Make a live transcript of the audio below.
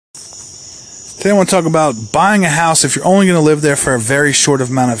Today I want to talk about buying a house if you're only going to live there for a very short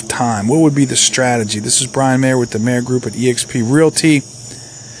amount of time. What would be the strategy? This is Brian Mayer with the Mayer Group at eXp Realty.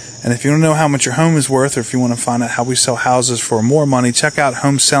 And if you want to know how much your home is worth, or if you want to find out how we sell houses for more money, check out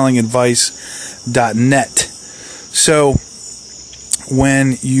homesellingadvice.net. So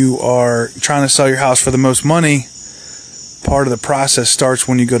when you are trying to sell your house for the most money, part of the process starts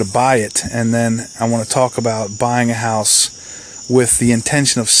when you go to buy it. And then I want to talk about buying a house with the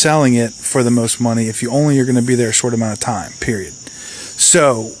intention of selling it for the most money if you only are going to be there a short amount of time, period.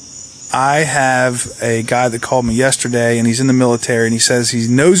 So I have a guy that called me yesterday, and he's in the military, and he says he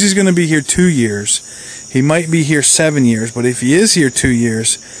knows he's going to be here 2 years. He might be here 7 years, but if he is here 2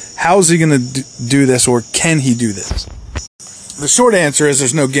 years, how is he going to do this, or can he do this? The short answer is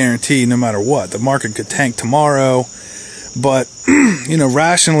there's no guarantee no matter what. The market could tank tomorrow, but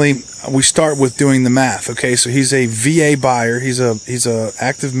rationally, we start with doing the math. Okay, so he's a VA buyer. He's a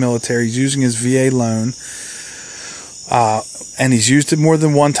active military. He's using his VA loan, and he's used it more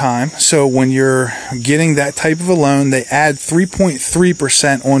than one time. So when you're getting that type of a loan, they add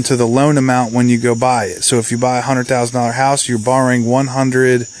 3.3% onto the loan amount when you go buy it. So if you buy a $100,000 house, you're borrowing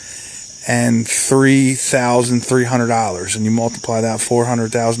 $103,300, and you multiply that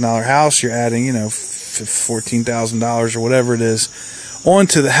 $400,000 house, you're adding $14,000 or whatever it is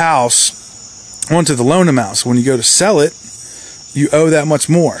onto the house, onto the loan amount. So when you go to sell it, you owe that much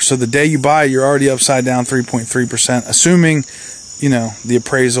more. So the day you buy it, you're already upside down 3.3%, assuming, the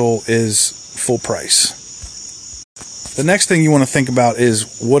appraisal is full price. The next thing you want to think about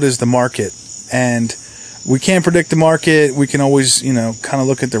is, what is the market? And we can't predict the market. We can always, kind of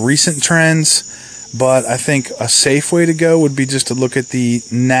look at the recent trends. But I think a safe way to go would be just to look at the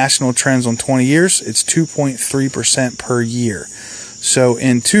national trends on 20 years. It's 2.3% per year. So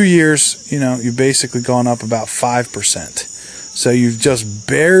in 2 years, you've basically gone up about 5%. So you've just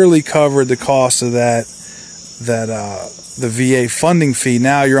barely covered the cost of the VA funding fee.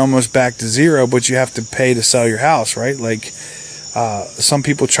 Now you're almost back to zero, but you have to pay to sell your house, right? Like some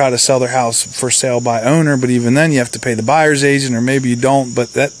people try to sell their house for sale by owner, but even then you have to pay the buyer's agent, or maybe you don't.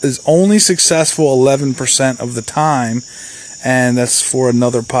 But that is only successful 11% of the time, and that's for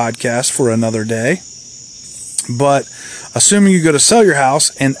another podcast for another day. But assuming you go to sell your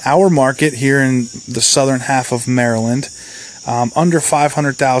house in our market here in the southern half of Maryland, under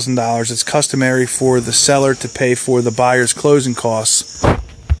 $500,000, it's customary for the seller to pay for the buyer's closing costs.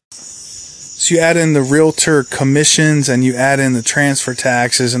 So you add in the realtor commissions and you add in the transfer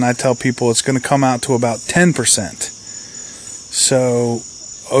taxes, and I tell people it's going to come out to about 10%. So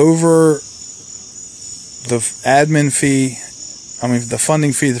over the admin fee, the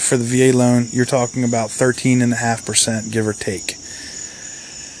funding fee for the VA loan, you're talking about 13.5%, give or take.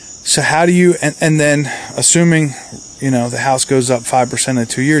 So how do you, and then assuming, the house goes up 5% in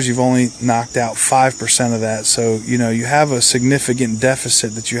 2 years, you've only knocked out 5% of that. So, you have a significant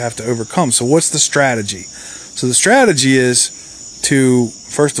deficit that you have to overcome. So what's the strategy? So the strategy is to,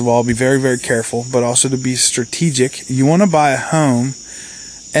 first of all, be very, very careful, but also to be strategic. You want to buy a home,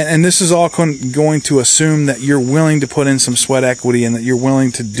 and this is all going to assume that you're willing to put in some sweat equity and that you're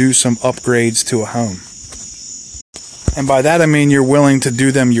willing to do some upgrades to a home. And by that I mean you're willing to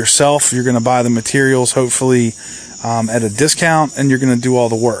do them yourself. You're going to buy the materials, hopefully at a discount, and you're going to do all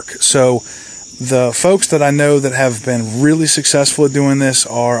the work. So the folks that I know that have been really successful at doing this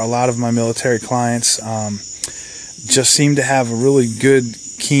are a lot of my military clients. Just seem to have a really good,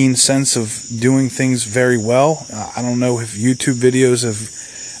 keen sense of doing things very well. I don't know if YouTube videos have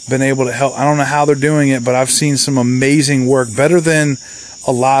been able to help. I don't know how they're doing it, but I've seen some amazing work, better than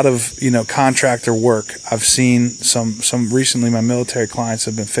a lot of contractor work. I've seen some recently. My military clients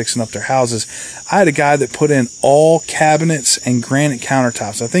have been fixing up their houses. I had a guy that put in all cabinets and granite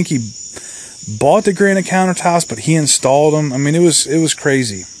countertops. I think he bought the granite countertops, but he installed them. It was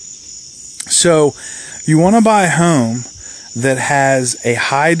crazy. So you want to buy a home that has a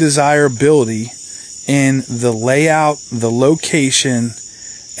high desirability in the layout, the location,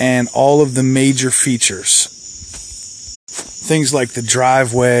 and all of the major features. Things like the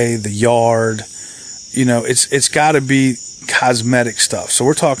driveway, the yard, it's got to be cosmetic stuff. So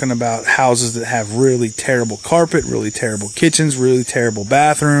we're talking about houses that have really terrible carpet, really terrible kitchens, really terrible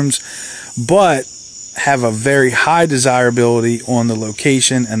bathrooms, but have a very high desirability on the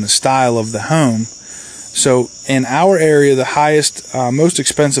location and the style of the home. So in our area, the highest, most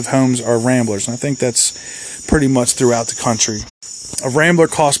expensive homes are Ramblers, and I think that's pretty much throughout the country. A Rambler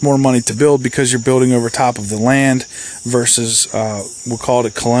costs more money to build because you're building over top of the land versus, we'll call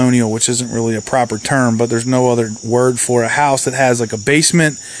it a colonial, which isn't really a proper term, but there's no other word for a house that has like a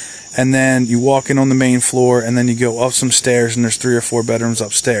basement and then you walk in on the main floor, and then you go up some stairs, and there's 3 or 4 bedrooms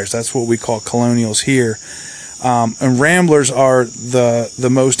upstairs. That's what we call colonials here. And Ramblers are the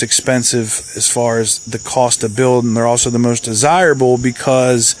most expensive as far as the cost to build, and they're also the most desirable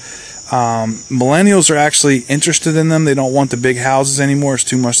because millennials are actually interested in them. They don't want the big houses anymore. It's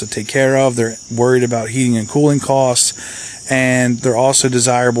too much to take care of. They're worried about heating and cooling costs, and they're also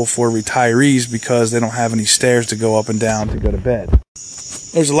desirable for retirees because they don't have any stairs to go up and down to go to bed.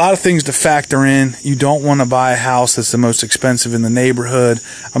 There's a lot of things to factor in. You don't want to buy a house that's the most expensive in the neighborhood.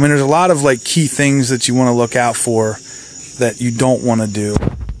 I mean, there's a lot of like key things that you want to look out for that you don't want to do.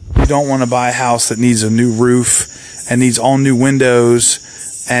 You don't want to buy a house that needs a new roof and needs all new windows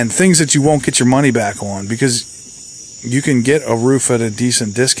and things that you won't get your money back on, because you can get a roof at a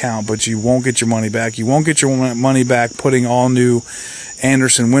decent discount, but you won't get your money back. You won't get your money back putting all new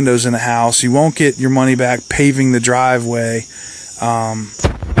Andersen windows in a house. You won't get your money back paving the driveway.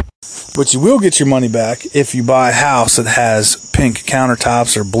 But you will get your money back if you buy a house that has pink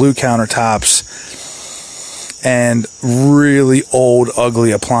countertops or blue countertops and really old,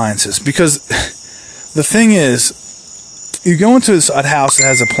 ugly appliances. Because the thing is, you go into a house that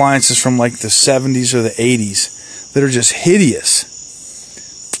has appliances from like the 70s or the 80s that are just hideous.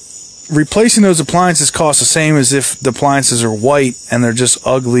 Replacing those appliances costs the same as if the appliances are white and they're just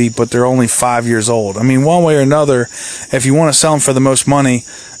ugly, but they're only 5 years old. I mean, one way or another, if you want to sell them for the most money,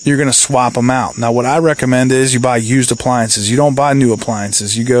 you're going to swap them out. Now, what I recommend is you buy used appliances. You don't buy new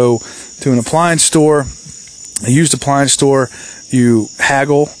appliances. You go to an appliance store, a used appliance store, you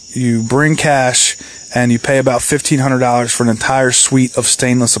haggle, you bring cash, and you pay about $1,500 for an entire suite of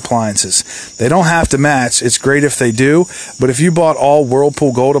stainless appliances. They don't have to match. It's great if they do, but if you bought all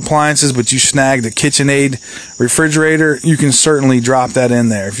Whirlpool Gold appliances, but you snagged a KitchenAid refrigerator, you can certainly drop that in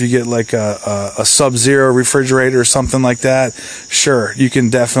there. If you get like a Sub-Zero refrigerator or something like that, sure, you can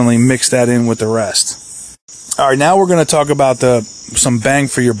definitely mix that in with the rest. All right, now we're going to talk about some bang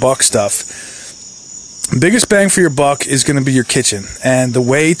for your buck stuff. Biggest bang for your buck is going to be your kitchen. And the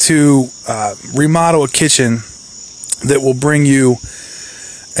way to remodel a kitchen that will bring you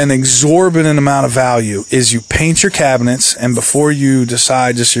an exorbitant amount of value is you paint your cabinets. And before you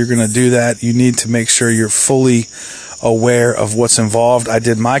decide just you're going to do that, you need to make sure you're fully aware of what's involved. I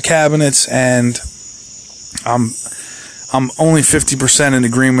did my cabinets, and I'm only 50% in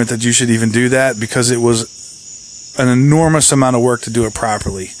agreement that you should even do that, because it was an enormous amount of work to do it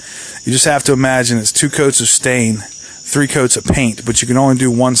properly. You just have to imagine it's 2 coats of stain, 3 coats of paint, but you can only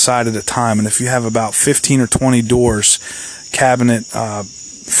do one side at a time. And if you have about 15 or 20 doors, cabinet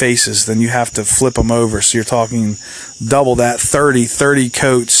faces, then you have to flip them over. So you're talking double that, 30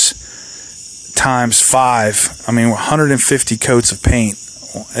 coats times 5. I mean, 150 coats of paint.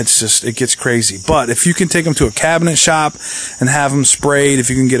 It gets crazy. But if you can take them to a cabinet shop and have them sprayed, if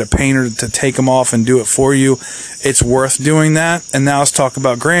you can get a painter to take them off and do it for you, it's worth doing that. And now let's talk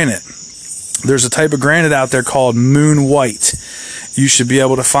about granite. There's a type of granite out there called Moon White. You should be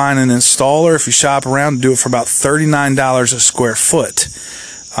able to find an installer, if you shop around, to do it for about $39 a square foot.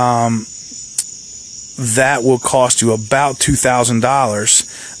 That will cost you about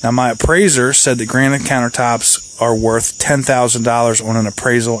 $2,000. Now, my appraiser said that granite countertops are worth $10,000 on an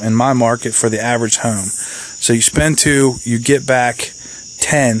appraisal in my market for the average home. So you spend 2, you get back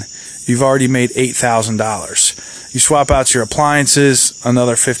 10, you've already made $8,000. You swap out your appliances,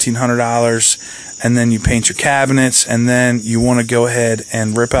 another $1,500, and then you paint your cabinets, and then you want to go ahead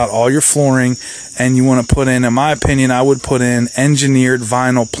and rip out all your flooring, and you want to put in my opinion, I would put in engineered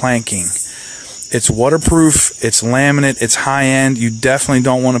vinyl planking. It's waterproof, it's laminate, it's high-end. You definitely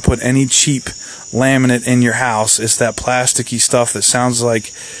don't want to put any cheap laminate in your house. It's that plasticky stuff that sounds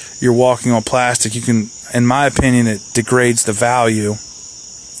like you're walking on plastic. In my opinion, it degrades the value.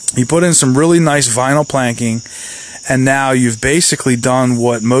 You put in some really nice vinyl planking, and now you've basically done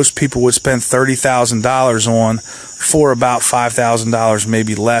what most people would spend $30,000 on for about $5,000,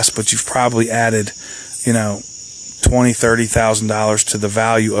 maybe less, but you've probably added, $20,000, $30,000 to the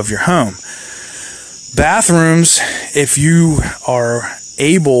value of your home. Bathrooms, if you are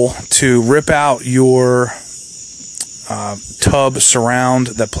able to rip out your tub surround,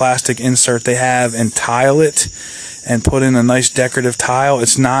 the plastic insert they have, and tile it and put in a nice decorative tile,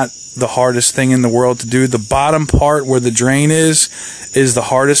 it's not the hardest thing in the world to do. The bottom part where the drain is the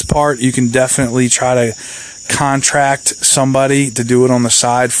hardest part. You can definitely try to contract somebody to do it on the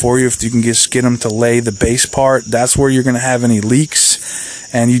side for you. If you can just get them to lay the base part, that's where you're going to have any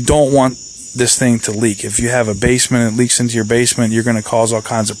leaks, and you don't want this thing to leak. If you have a basement and it leaks into your basement, you're going to cause all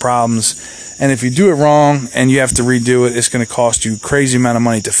kinds of problems. And if you do it wrong and you have to redo it, it's going to cost you a crazy amount of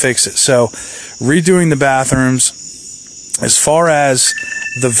money to fix it. So redoing the bathrooms. As far as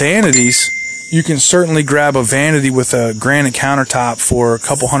The vanities, you can certainly grab a vanity with a granite countertop for a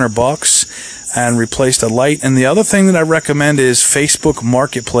couple $100 and replace the light. And the other thing that I recommend is Facebook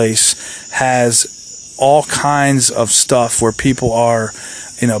Marketplace has all kinds of stuff where people are,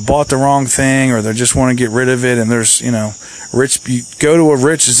 bought the wrong thing, or they just want to get rid of it. And there's, you go to a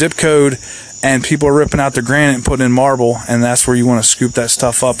rich zip code and people are ripping out their granite and putting in marble, and that's where you want to scoop that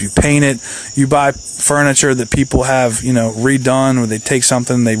stuff up. You paint it. You buy furniture that people have, redone, where they take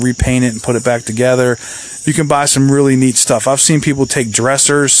something, they repaint it and put it back together. You can buy some really neat stuff. I've seen people take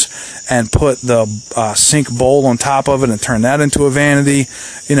dressers and put the sink bowl on top of it and turn that into a vanity.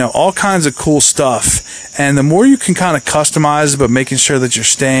 All kinds of cool stuff. And the more you can kind of customize it, but making sure that you're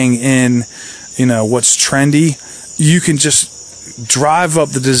staying in, what's trendy, you can just drive up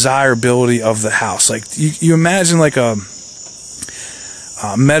the desirability of the house. Like you imagine like a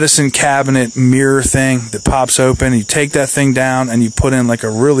medicine cabinet mirror thing that pops open. You take that thing down and you put in like a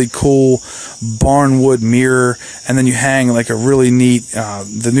really cool barnwood mirror, and then you hang like a really neat,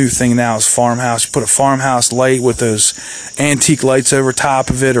 the new thing now is farmhouse. You put a farmhouse light with those antique lights over top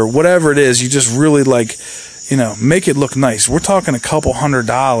of it, or whatever it is. You just really make it look nice. We're talking a couple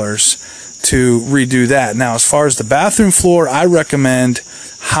 $100 to redo that. Now, as far as the bathroom floor, I recommend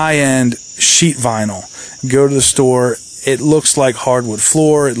high-end sheet vinyl. Go to the store. It looks like hardwood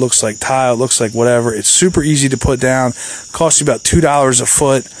floor. It looks like tile. It looks like whatever. It's super easy to put down. Costs you about $2 a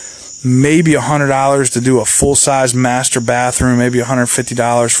foot, maybe $100 to do a full-size master bathroom, maybe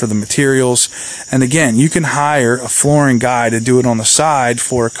 $150 for the materials. And again, you can hire a flooring guy to do it on the side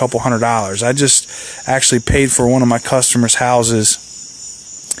for a couple $100. I just actually paid for one of my customers' houses.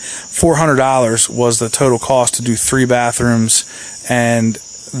 $400 was the total cost to do 3 bathrooms, and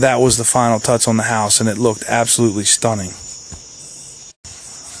that was the final touch on the house, and it looked absolutely stunning.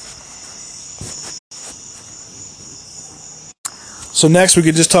 So next we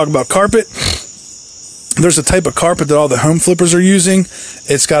could just talk about carpet. There's a type of carpet that all the home flippers are using.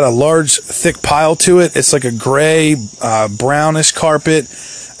 It's got a large, thick pile to it. It's like a gray, brownish carpet.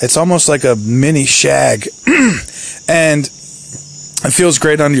 It's almost like a mini shag. And it feels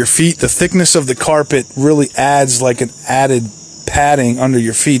great under your feet. The thickness of the carpet really adds like an added padding under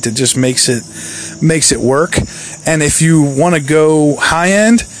your feet that just makes it work. And if you want to go high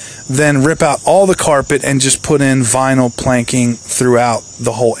end, then rip out all the carpet and just put in vinyl planking throughout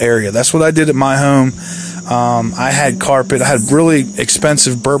the whole area. That's what I did at my home. I had carpet. I had really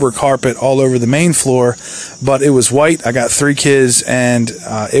expensive Berber carpet all over the main floor, but it was white. I got 3 kids, and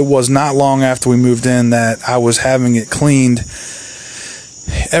it was not long after we moved in that I was having it cleaned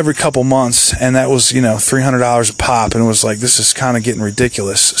every couple months, and that was $300 a pop, and it was like, this is kind of getting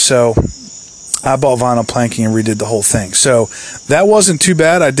ridiculous. So I bought vinyl planking and redid the whole thing. So that wasn't too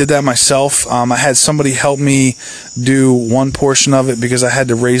bad. I did that myself. I had somebody help me do one portion of it because I had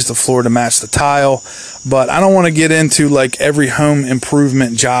to raise the floor to match the tile. But I don't want to get into like every home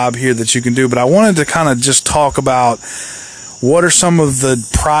improvement job here that you can do, but I wanted to kind of just talk about what are some of the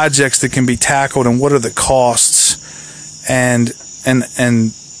projects that can be tackled and what are the costs and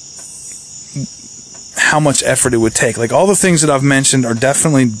how much effort it would take. Like all the things that I've mentioned are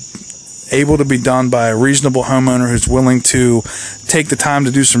definitely able to be done by a reasonable homeowner who's willing to take the time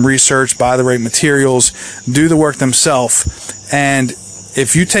to do some research, buy the right materials, do the work themselves. And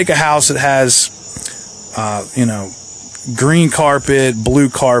if you take a house that has, green carpet, blue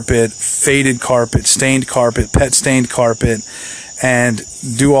carpet, faded carpet, stained carpet, pet stained carpet, and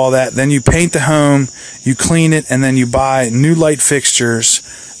do all that, then you paint the home, you clean it, and then you buy new light fixtures,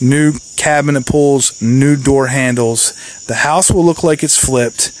 new cabinet pulls, new door handles. The house will look like it's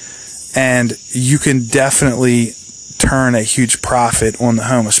flipped, and you can definitely turn a huge profit on the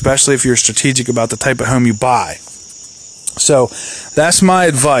home, especially if you're strategic about the type of home you buy. So that's my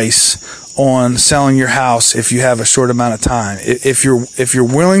advice on selling your house if you have a short amount of time. If you're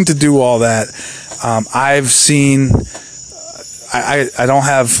willing to do all that, I've seen. I don't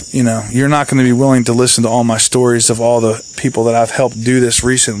have, you're not going to be willing to listen to all my stories of all the people that I've helped do this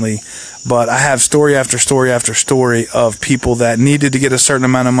recently, but I have story after story after story of people that needed to get a certain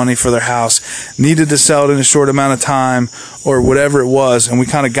amount of money for their house, needed to sell it in a short amount of time, or whatever it was, and we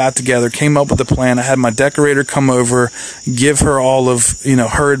kind of got together, came up with a plan. I had my decorator come over, give her all of,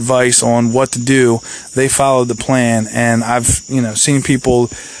 her advice on what to do. They followed the plan, and I've, seen people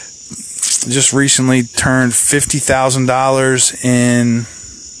just recently turned $50,000 in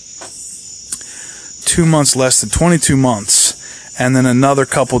 2 months, less than 22 months. And then another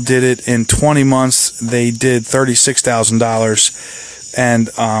couple did it in 20 months. They did $36,000, and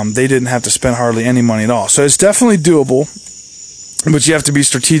they didn't have to spend hardly any money at all. So it's definitely doable, but you have to be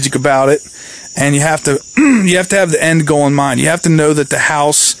strategic about it. And you have to have the end goal in mind. You have to know that the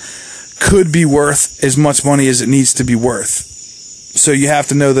house could be worth as much money as it needs to be worth. So you have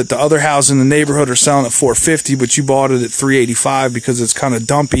to know that the other houses in the neighborhood are selling at $450, but you bought it at $385 because it's kind of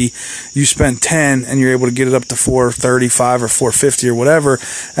dumpy. You spent $10 and you're able to get it up to $435 or $450 or whatever.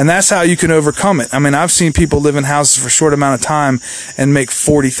 And that's how you can overcome it. I mean, I've seen people live in houses for a short amount of time and make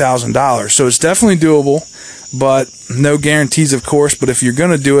 $40,000. So it's definitely doable, but no guarantees, of course. But if you're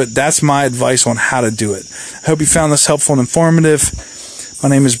going to do it, that's my advice on how to do it. I hope you found this helpful and informative. My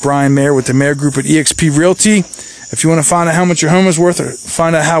name is Brian Mayer with the Mayer Group at eXp Realty. If you want to find out how much your home is worth or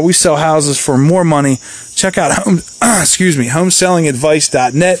find out how we sell houses for more money, check out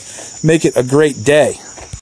homesellingadvice.net. Make it a great day.